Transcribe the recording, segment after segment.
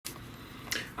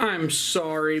I'm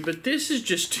sorry, but this is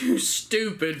just too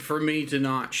stupid for me to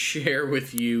not share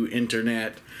with you,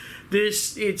 Internet.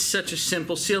 It's such a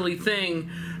simple, silly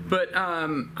thing, but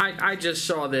I just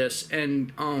saw this,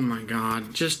 and oh my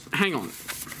god, just hang on.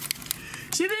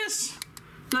 See this?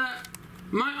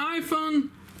 My iPhone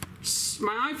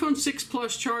 6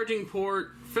 Plus charging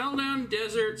port fell down the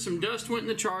desert, some dust went in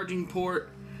the charging port,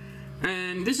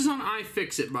 and this is on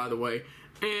iFixit, by the way.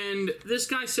 And this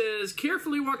guy says,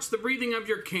 carefully watch the breathing of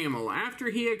your camel.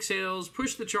 After he exhales,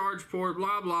 push the charge port,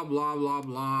 blah, blah, blah, blah,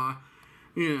 blah.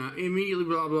 Yeah, immediately,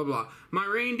 blah, blah, blah. My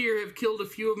reindeer have killed a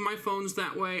few of my phones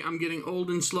that way. I'm getting old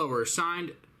and slower.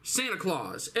 Signed, Santa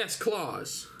Claus. S.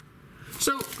 Claus.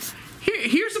 So,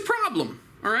 here's the problem,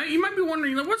 all right? You might be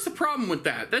wondering, what's the problem with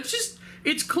that? That's just,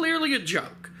 it's clearly a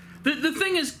joke. The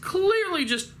thing is clearly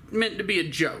just meant to be a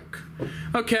joke.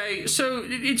 Okay, so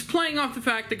it's playing off the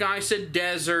fact the guy said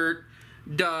desert,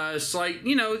 dust, like,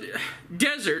 you know,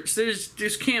 deserts,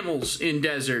 there's camels in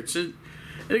deserts.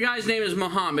 The guy's name is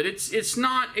Muhammad. It's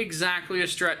not exactly a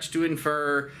stretch to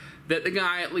infer that the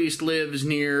guy at least lives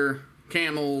near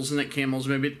camels and that camels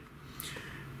maybe...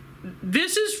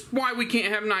 This is why we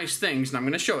can't have nice things, and I'm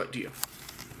going to show it to you.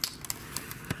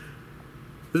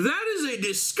 That is a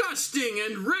disgusting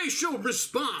and racial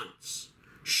response.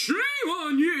 Shame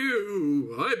on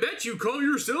you! I bet you call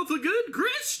yourself a good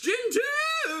Christian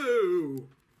too!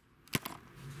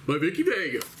 By Vicky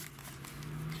Vega.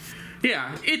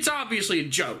 Yeah, it's obviously a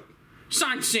joke.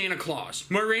 Signed, Santa Claus.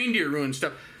 My reindeer ruined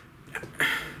stuff.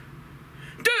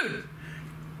 Dude!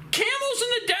 Camels in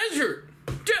the desert!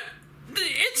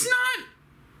 It's not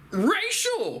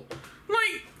racial!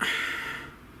 Like...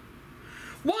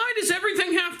 Why does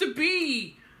everything have to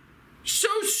be so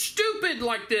stupid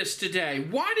like this today?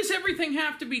 Why does everything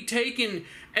have to be taken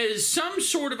as some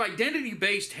sort of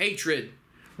identity-based hatred?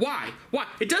 Why? Why?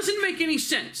 It doesn't make any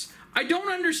sense. I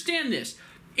don't understand this.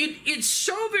 It's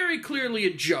so very clearly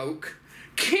a joke.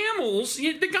 Camels,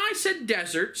 the guy said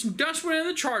deserts, dust went in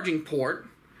the charging port.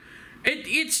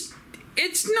 It's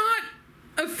not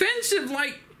offensive,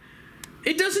 like...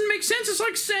 It doesn't make sense. It's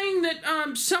like saying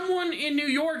that someone in New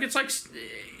York, it's like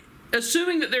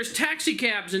assuming that there's taxi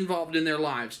cabs involved in their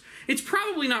lives. It's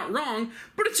probably not wrong,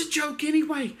 but it's a joke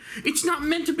anyway. It's not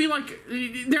meant to be like,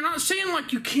 they're not saying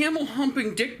like you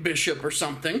camel-humping Dick Bishop or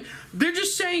something. They're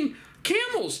just saying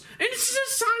camels. And it's a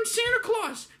signed Santa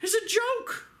Claus. It's a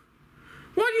joke.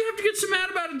 Why do you have to get so mad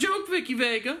about a joke, Vicky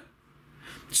Vega?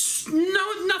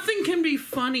 No, nothing can be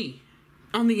funny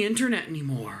on the internet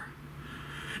anymore.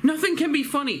 Nothing can be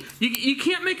funny. You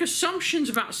can't make assumptions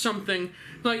about something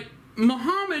like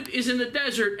Muhammad is in the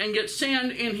desert and gets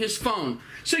sand in his phone.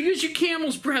 So use your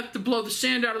camel's breath to blow the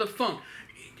sand out of the phone.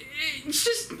 It's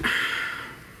just...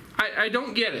 I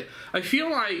don't get it. I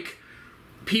feel like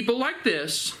people like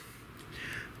this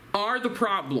are the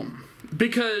problem.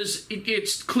 Because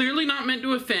it's clearly not meant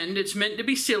to offend. It's meant to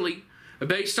be silly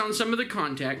based on some of the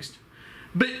context.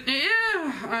 But,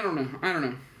 yeah, I don't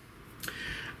know.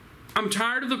 I'm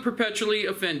tired of the perpetually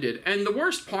offended. And the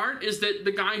worst part is that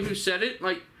the guy who said it,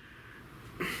 like,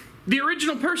 the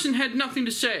original person had nothing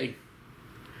to say.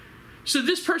 So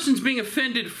this person's being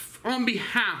offended on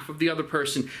behalf of the other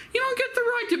person. You don't get the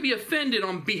right to be offended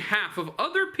on behalf of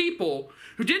other people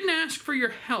who didn't ask for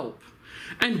your help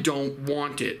and don't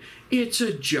want it. It's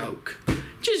a joke.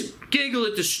 Just giggle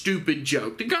at the stupid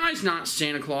joke. The guy's not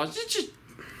Santa Claus. It's just...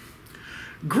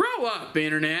 Grow up,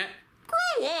 Internet.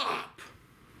 Grow up!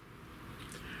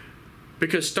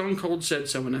 Because Stone Cold said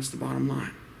so, and that's the bottom line.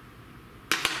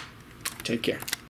 Take care.